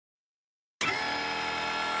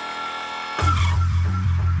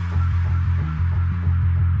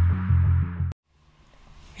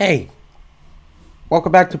Hey,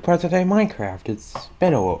 welcome back to Present Day Minecraft. It's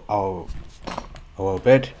been a little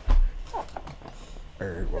bit.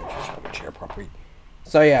 Let me just put my chair properly.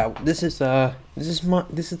 So yeah, this is the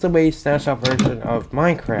way snapshot version of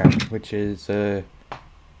Minecraft, which is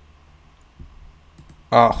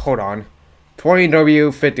hold on,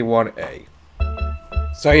 20W51A.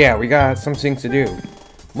 So yeah, we got some things to do.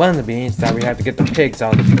 One of the means that we have to get the pigs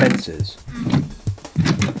out of the fences.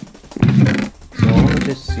 So let me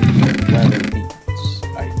just see what beats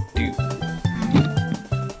I do.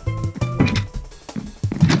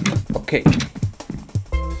 Okay.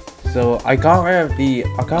 So I got rid of the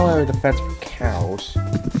fence for cows,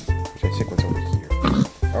 which I think was over here.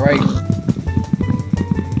 All right.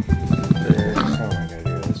 How am I gonna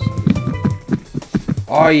do this?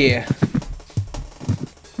 Oh yeah.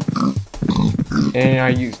 And I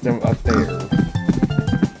used them up there.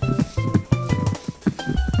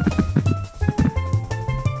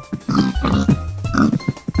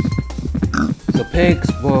 So pigs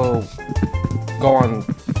will go on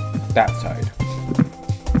that side.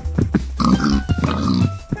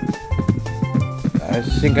 I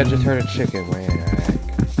think I just heard a chicken lay an egg.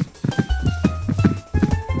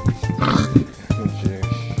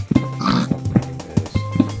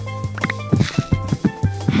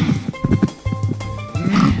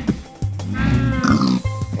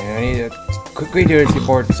 And I need to quickly do this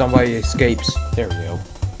before somebody escapes. There we go.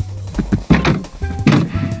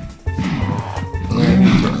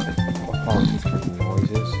 Apologies for the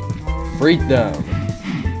noises. Freedom!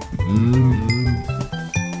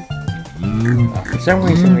 For some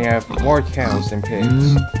reason we have more cows than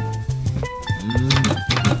pigs.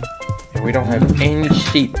 And we don't have any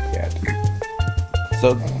sheep yet.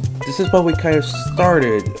 So this is what we kind of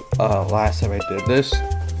started last time I did this.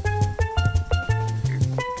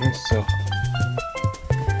 And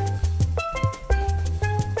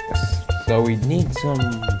so we need some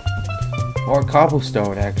more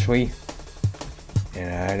cobblestone actually.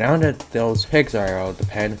 And now that those pigs are out of the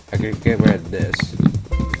pen, I can get rid of this.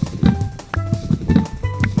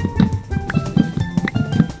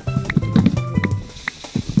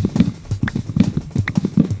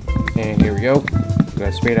 And here we go. I'm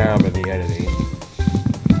gonna speed out of the editing.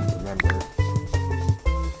 Remember.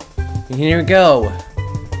 And here we go.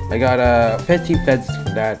 I got 15 fences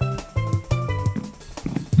for that.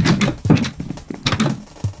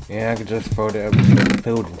 And I can just throw them in the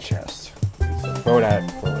building chest. So throw that.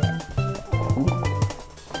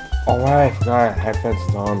 Oh right, I forgot I had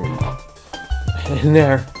fences on me. In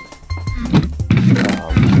there.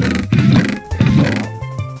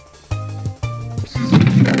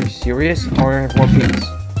 Are you serious? Oh, we're gonna have one piece.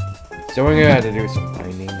 So we're gonna have to do some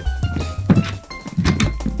mining.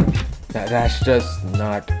 That's just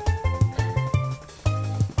not.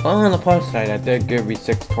 On the plus side, I did give me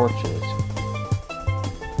 6 torches.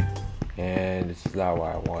 And this is not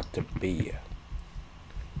where I want to be.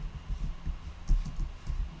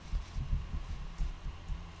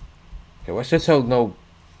 Okay, let's just hope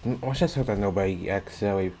that nobody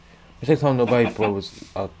accidentally. Let's just hope nobody blows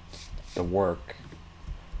up the work.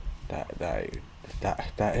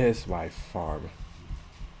 That is my farm.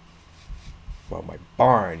 Well, my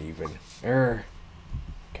barn even. Can't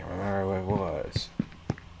remember what it was.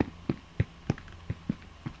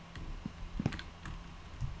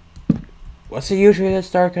 What's it usually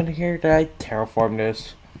this dark in here? Did I terraform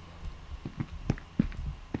this?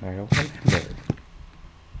 I don't remember.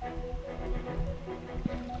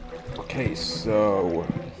 Okay, so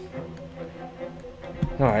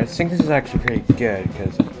no, I think this is actually pretty good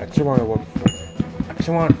because I actually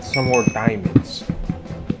want some more diamonds.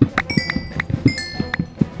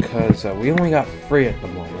 Because we only got 3 at the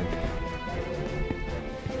moment.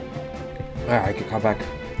 Alright, I can come back.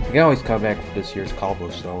 You can always come back for this year's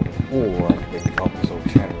cobblestone, or I can make the cobblestone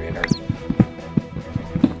generator.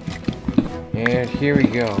 And here we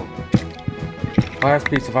go. Last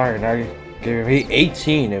piece of iron. Now giving me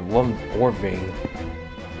 18 and 1 ore vein.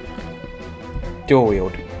 Dual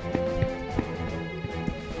wield.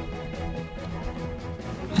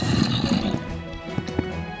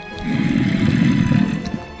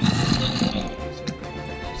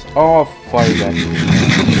 Oh, fight that.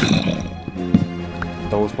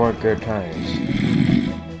 Those weren't good times.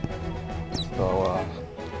 So,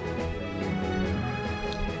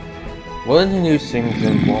 one of the new things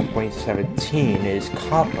in 1.17 is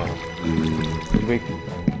copper.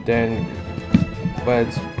 But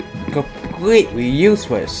it's completely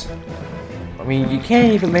useless. I mean, you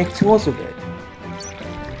can't even make tools with it.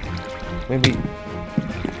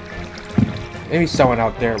 Maybe someone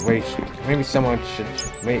out there, maybe someone should,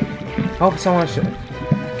 hope someone should,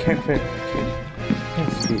 I can't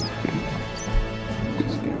speak.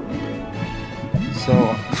 So,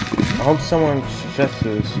 I hope someone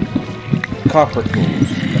suggests copper tools.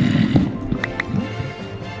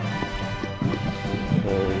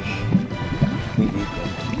 Because we need them.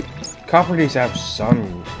 Copper needs to have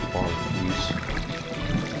some form of use.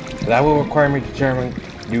 That will require me to generate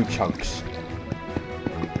new chunks.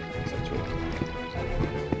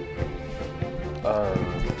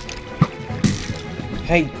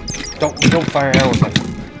 Hey, don't fire arrows at me.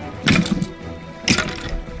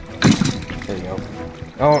 There you go.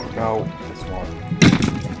 Oh no, that's one.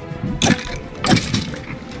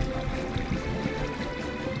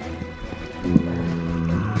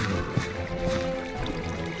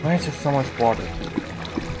 Why is there so much water?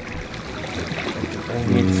 I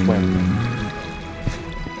need to swim.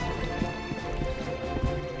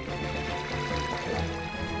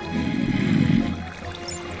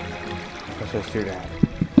 Let's just do that.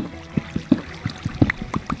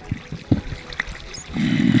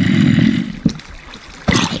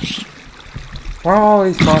 Where are all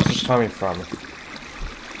these monsters coming from?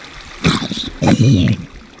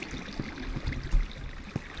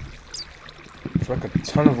 There's like a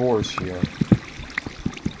ton of ores here.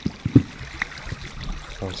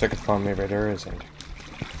 So I'm sick of fun, maybe there isn't.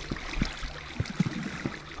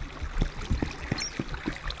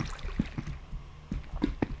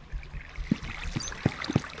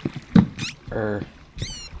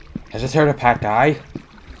 I just heard a pat die?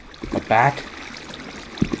 A bat?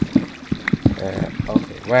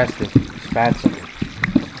 Okay, where's this? Bats are...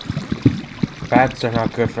 Bats are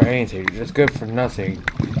not good for anything, they're just good for nothing.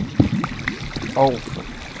 Oh,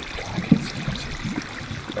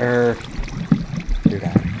 God, do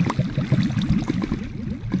that.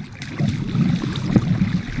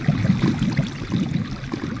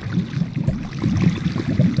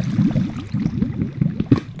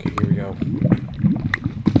 Okay, here we go.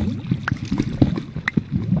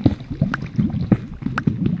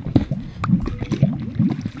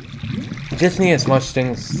 Just need as much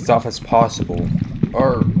stuff as possible.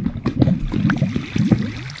 Or...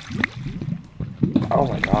 Oh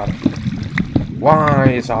my god. Why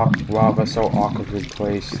is lava so awkwardly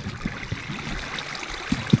placed?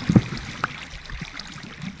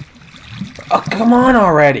 Oh, come on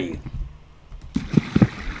already!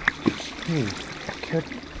 Jeez,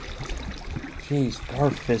 Jeez,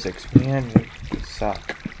 hard physics, man. They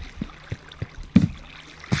suck.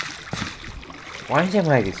 Why is it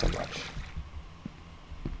lagging so much?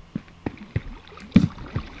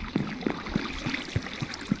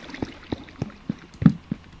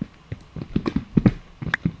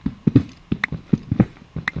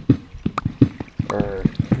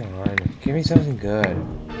 Come on, give me something good.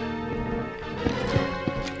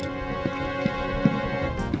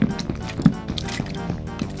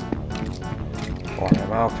 Oh,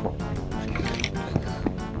 I'm out.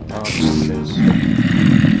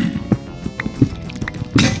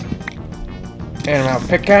 And I'm out.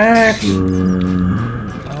 Pickaxe!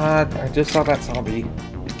 I just saw that zombie.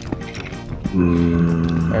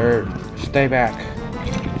 Stay back.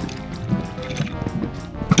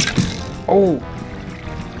 Oh!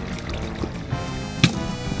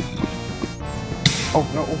 Oh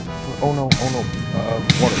no! Oh no! Oh no!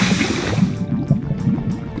 Water.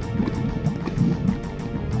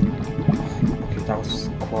 Okay, that was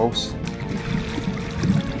close.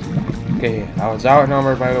 Okay, I was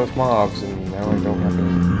outnumbered by those mobs, and now I don't have to.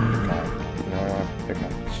 Now I don't have to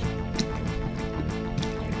pickaxe.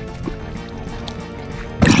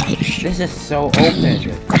 This is so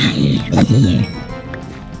open.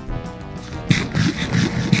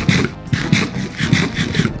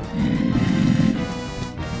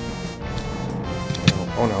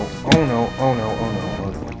 Oh no, oh no, oh no, oh no, oh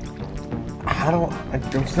no. How do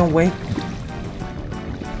there's no way.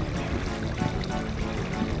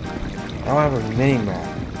 I don't have a mini-map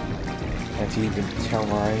that's even tell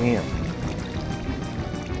where I am.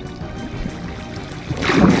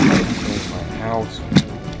 My house.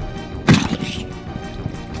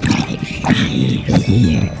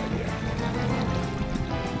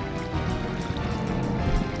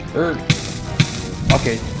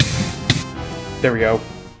 Okay. There we go.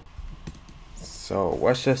 So,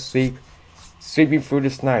 let's just sleeping through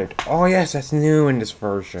this night. Oh yes, that's new in this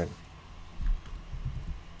version.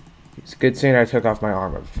 It's a good thing I took off my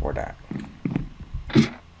armor before that.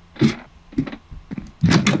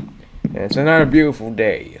 And it's another beautiful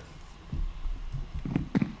day.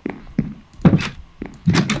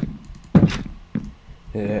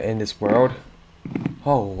 In this world.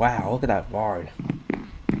 Oh wow, look at that barn.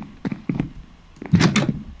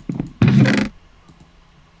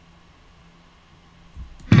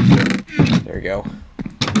 There we go.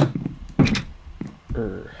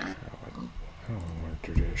 Oh my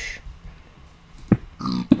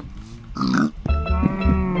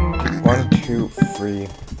 2, 3. 1,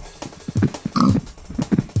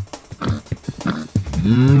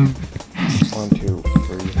 2,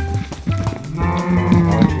 3.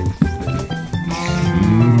 1, 2, 3.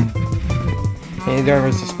 Hey there,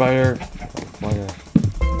 Mr. Spider. Wanna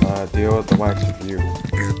deal with the wax with you?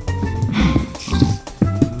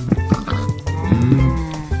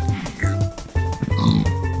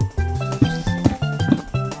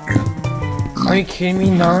 Are you kidding me?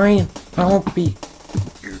 9? I won't be.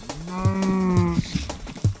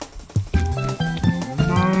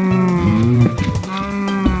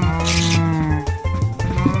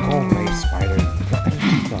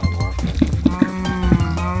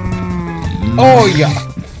 Oh yeah!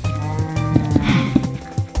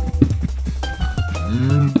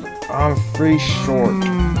 I'm 3 short.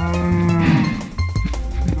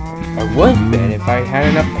 I would have been if I had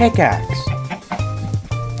enough pickaxe.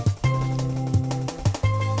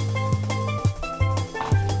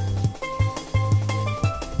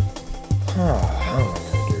 How am I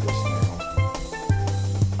gonna do this now?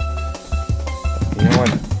 You know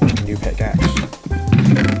what? New pickaxe.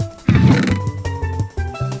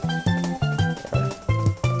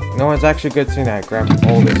 No one's actually good seeing that I grabbed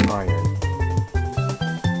all this iron.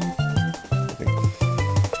 I think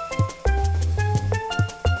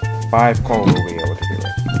 5 coal will be able to do it.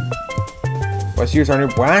 Let's use our new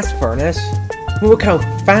blast furnace. Look how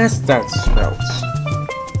fast that smelts.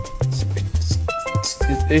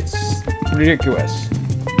 It's ridiculous.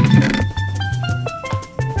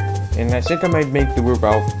 And I think I might make the roof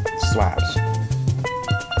out of slabs.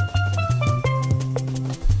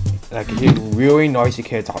 I can hear really noisy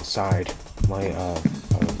kids outside my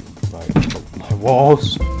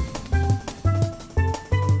walls.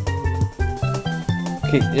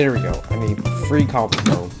 Okay, there we go. I need 3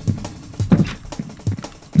 cobblestone.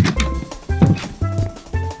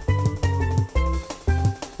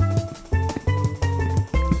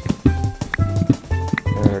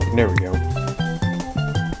 There we go.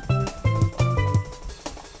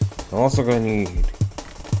 I'm also gonna need.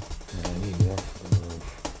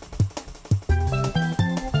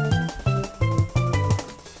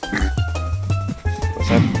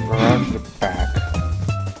 Around the back.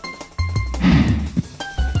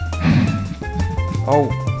 Oh.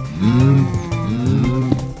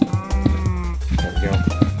 There we go.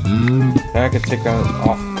 Now I can take that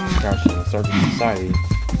off the couch and start to society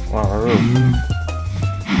on our roof.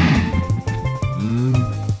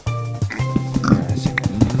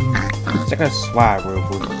 It's like a slab roof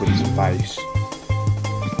with some ice.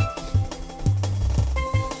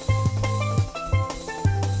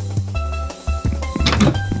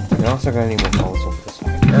 I'm also gonna need more cobblestone for this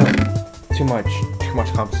side. Too much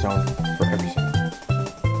cobblestone for everything.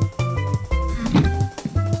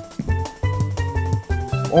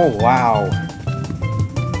 Oh wow.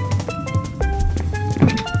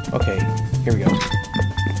 Okay, here we go.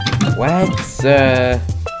 Let's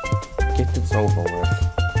get this over with.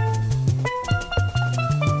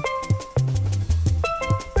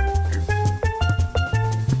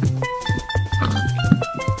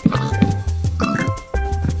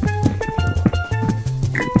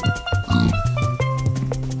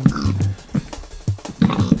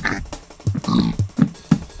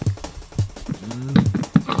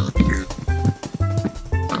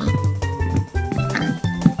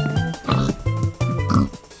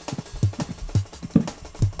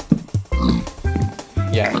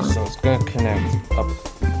 Yeah, so it's gonna connect up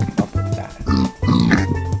with that.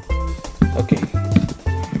 Okay,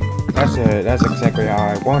 that's exactly how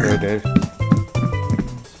I wanted it.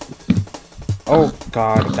 Oh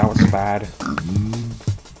god, that was bad.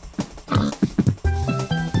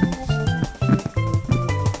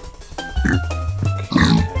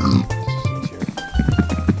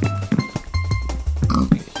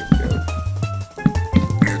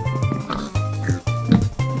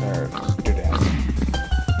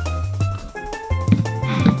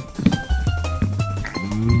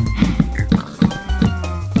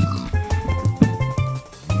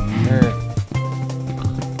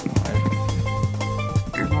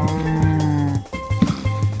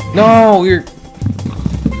 No, you're...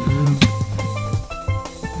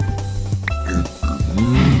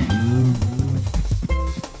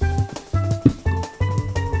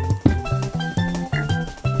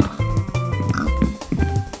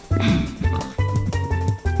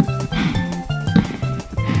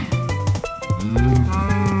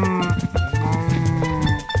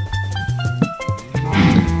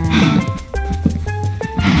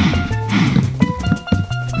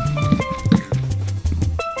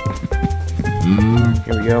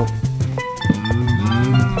 Here we go.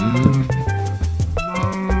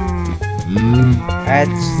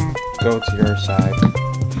 go to your side.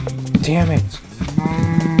 Damn it!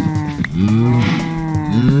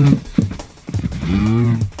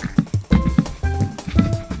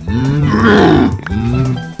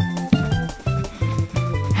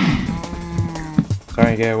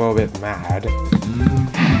 Starting to get a little bit mad.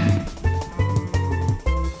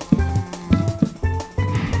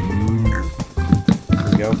 Here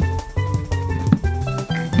we go.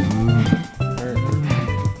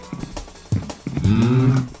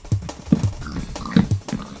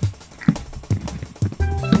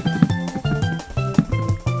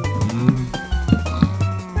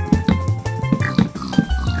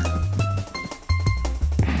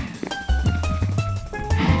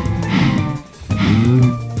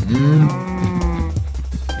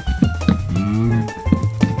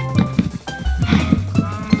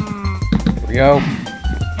 Go.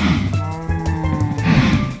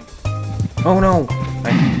 Oh no!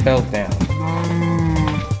 I fell down.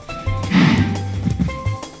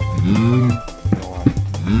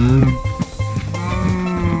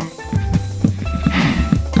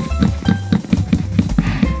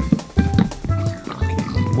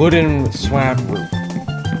 Wooden slab roof.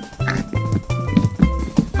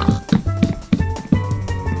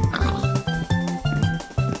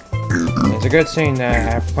 It's a good thing that I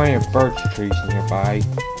have plenty of birch trees nearby.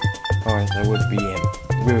 Otherwise I would be in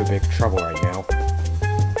really big trouble right now.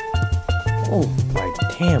 Oh my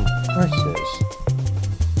damn horses.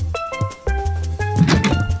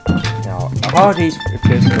 Now, apologies if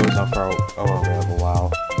this goes on for a little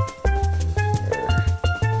while.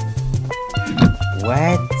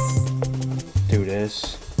 Let's do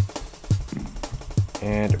this.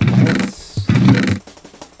 And let's...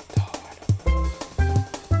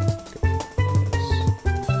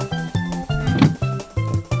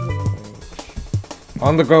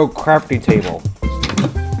 On the go crafting table.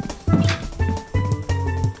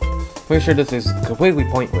 Pretty sure this is completely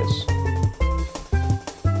pointless.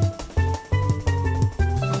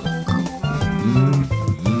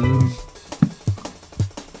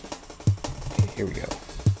 Okay, here we go.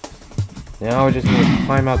 Now I just need to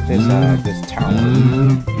climb up this this tower.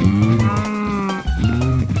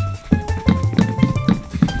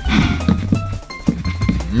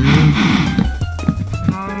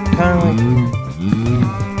 Kind of like.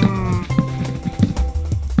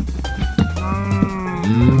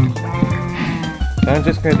 I'm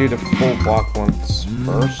just gonna do the full block once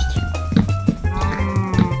first.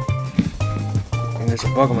 And there's a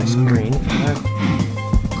bug on my screen.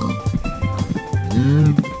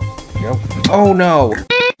 Yep. Oh no!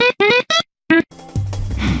 Here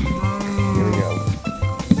we go.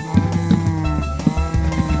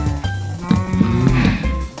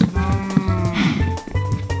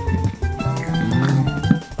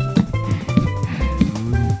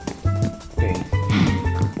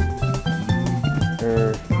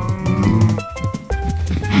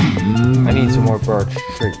 I need some more birch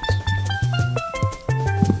trees.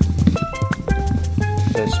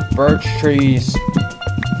 There's birch trees.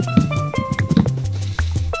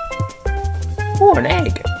 Oh, an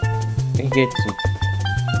egg! You get some.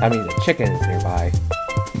 I mean, the chickens nearby.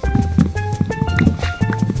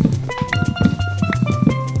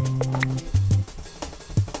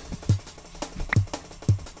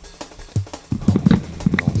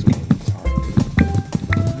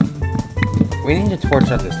 We need to torch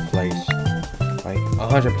out this place. Like,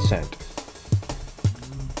 100%.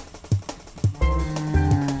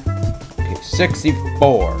 Okay,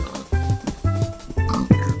 64.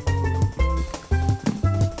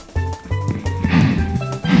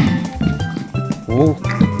 Ooh.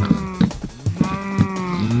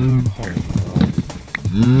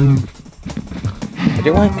 I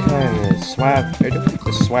do like the slab. I do like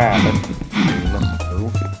the slab.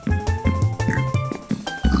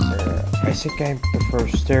 I think I prefer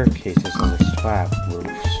staircases on the slab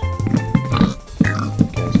roofs.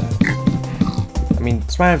 Because, I mean,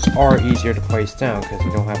 slabs are easier to place down because they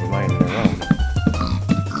don't have a mind of their own.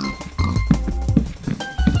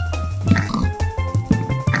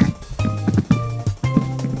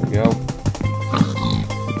 There we go.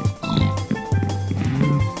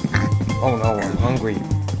 Oh no, I'm hungry.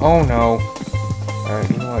 Oh no. Alright,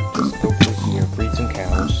 you know what? Just go through here, breed some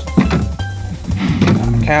cows.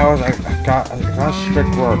 Cows, I got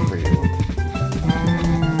strict word for you.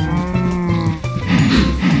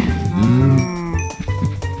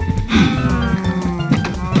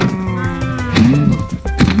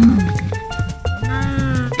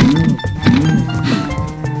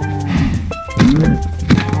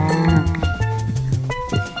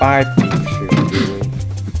 Five beef shooting, really.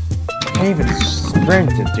 Can't even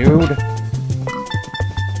sprint it, dude.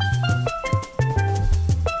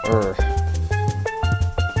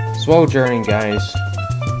 Slow journey, guys.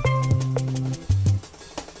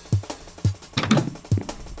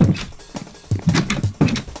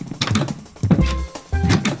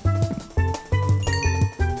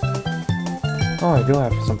 Oh, I do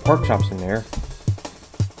have some pork chops in there.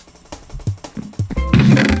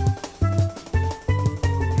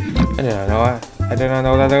 I did not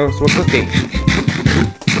know that those were cooking.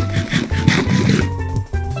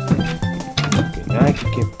 Okay, now I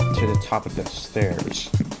can get to the top of the stairs.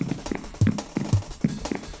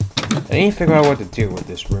 I need to figure out what to do with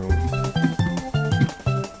this room.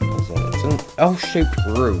 It's an L-shaped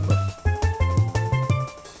room.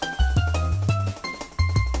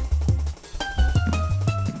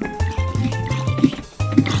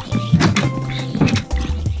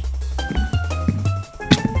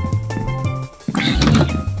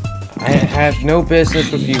 I have no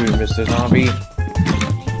business with you, Mr. Zombie.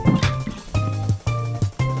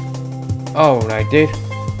 Oh, and I did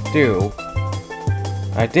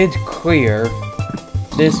clear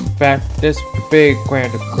this big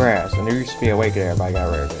grant of grass, and there used to be a lake there, but I got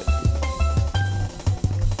rid of it.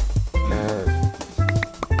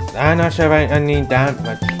 I'm not sure if I need that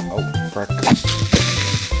much. Oh, frick.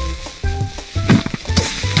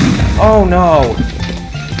 Oh no!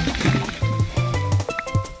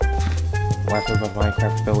 Weapon of a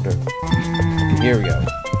Minecraft builder. Okay, here we go.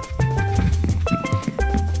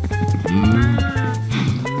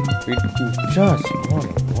 You just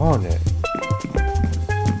want it.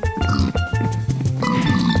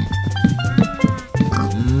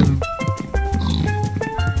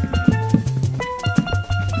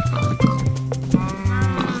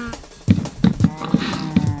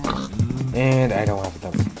 And I don't have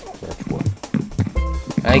enough birch wood.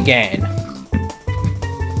 Again.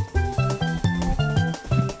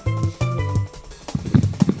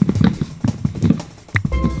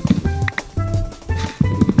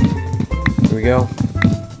 Here we go.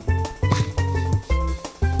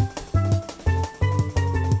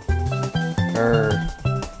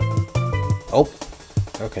 Oh.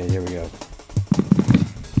 Okay, here we go.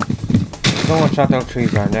 Don't want to chop down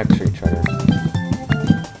trees right next to each other.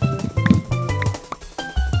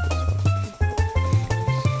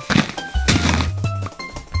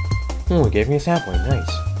 Oh, it gave me a sapling.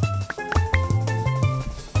 Nice.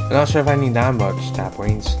 I'm not sure if I need that much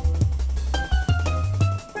saplings.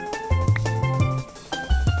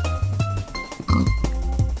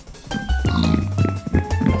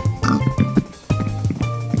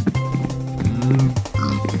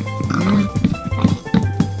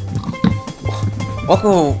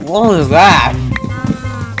 What was that?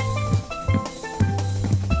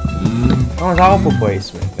 That was awful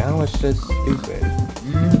placement. That was just stupid.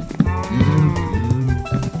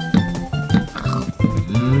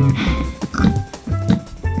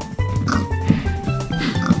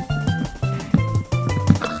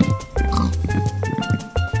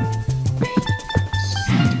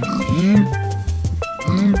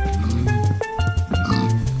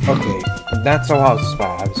 Okay, that's a lot of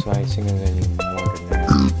slabs. My singing any more than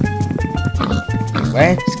that.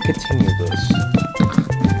 Let's continue this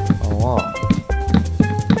along.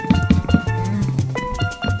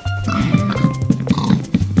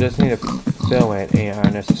 Just need to fill in any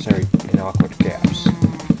unnecessary and awkward gaps.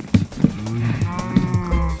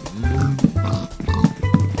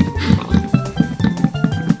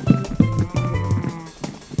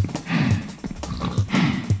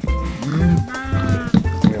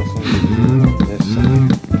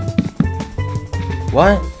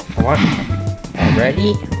 What? What?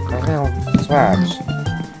 Already? Oh no, slabs.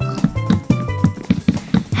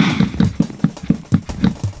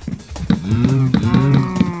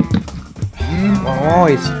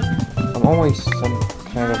 I'm always some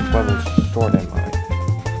kind of level short in mine.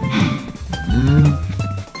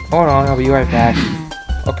 Hold on, I'll be right back.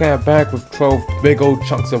 Okay, I'm back with 12 big old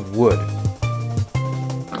chunks of wood.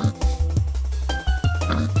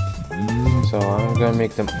 So I'm gonna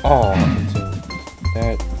make them all into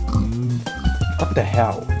that. What the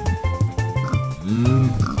hell?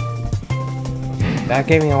 That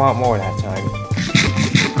gave me a lot more that time.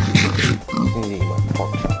 I need to eat my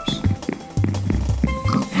pork chops.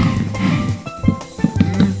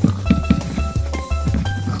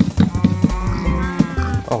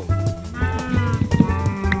 Oh.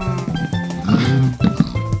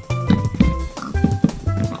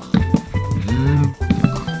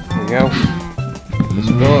 There we go. Let's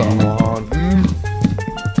fill it along.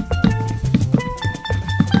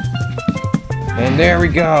 And there we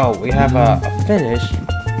go. We have a finished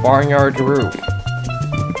barnyard roof.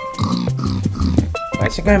 I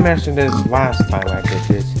think I mentioned this last time I did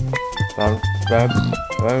this.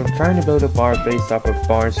 I'm trying to build a bar based off of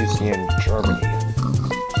barns you see in Germany.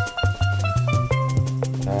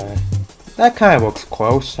 That kind of looks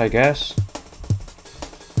close, I guess.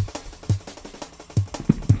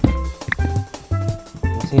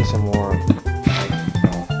 Let's need some more.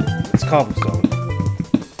 It's cobblestone.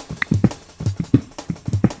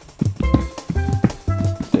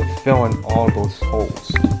 To fill in all those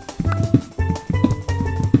holes.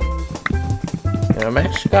 And I'm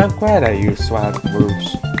actually kind of glad I used slab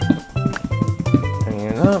roofs. I mean,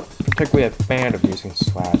 I'm not particularly a fan of using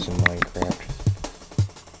slabs in Minecraft.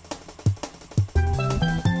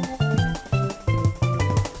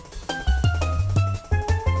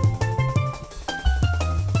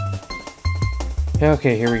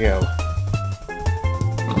 Okay, here we go.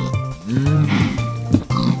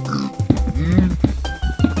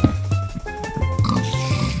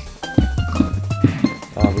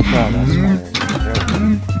 Oh, we found that somewhere.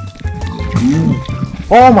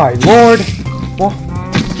 Oh my lord! Well,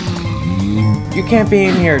 you can't be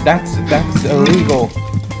in here. That's illegal.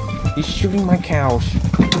 He's shooting my cows.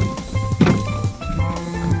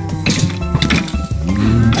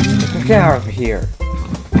 Get out of here.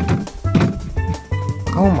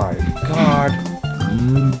 Oh my god.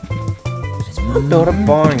 Just want to build a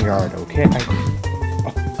barnyard, okay?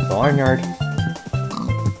 Barnyard.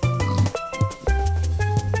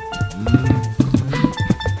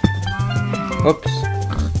 Oops.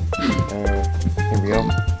 Here we go.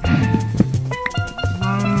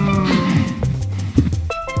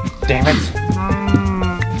 Damn it.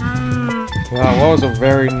 Wow, those are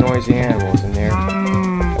very noisy animals in there.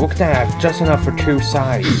 Look at that, just enough for 2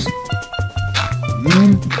 sides.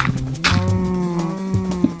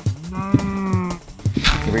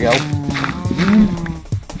 Here we go.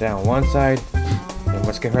 Down one side. And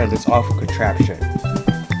let's get rid of this awful contraption.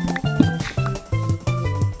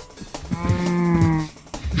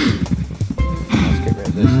 Let's get rid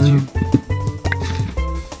of this too.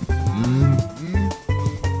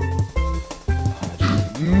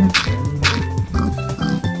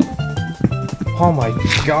 Oh my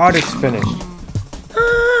god, it's finished.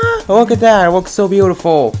 Look at that, it looks so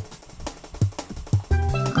beautiful.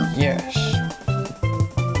 Yes.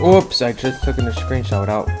 Oops, I just took a screenshot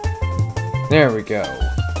out. There we go.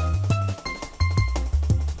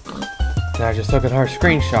 Now I just took a hard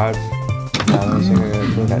screenshot. Now let me see if I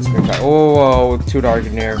can do that screenshot. Oh, too dark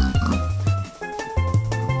in there.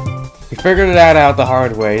 We figured that out the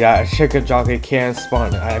hard way. Chicken jockey can't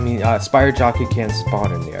spawn. I mean, spider jockey can't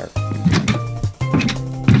spawn in there.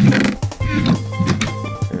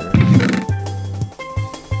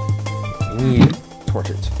 Need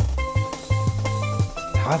torches.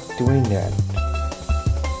 Stop doing that.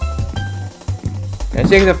 I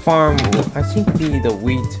think the farm, I think the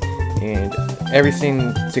wheat and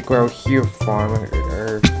everything to grow here farm,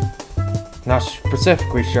 or not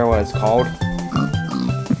specifically sure what it's called.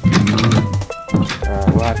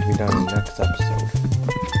 Will have to be done in the next episode.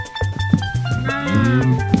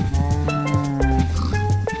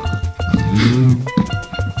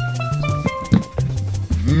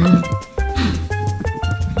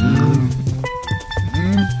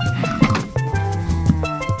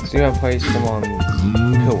 So you gotta place them on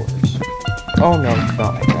pillars. Oh no, it's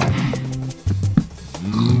not like that.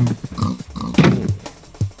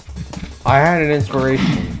 I had an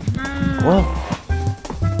inspiration. Well,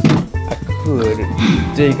 I could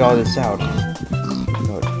dig all this out.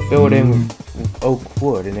 Fill it in with oak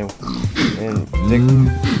wood and then dig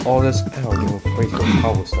all this out and replace it with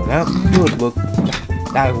cobblestone. That would look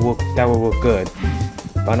look good.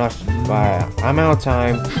 But I'm out of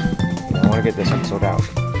time and I want to get this episode out.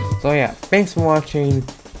 So yeah, thanks for watching,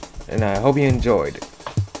 and I hope you enjoyed.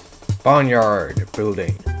 Barnyard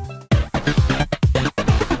building.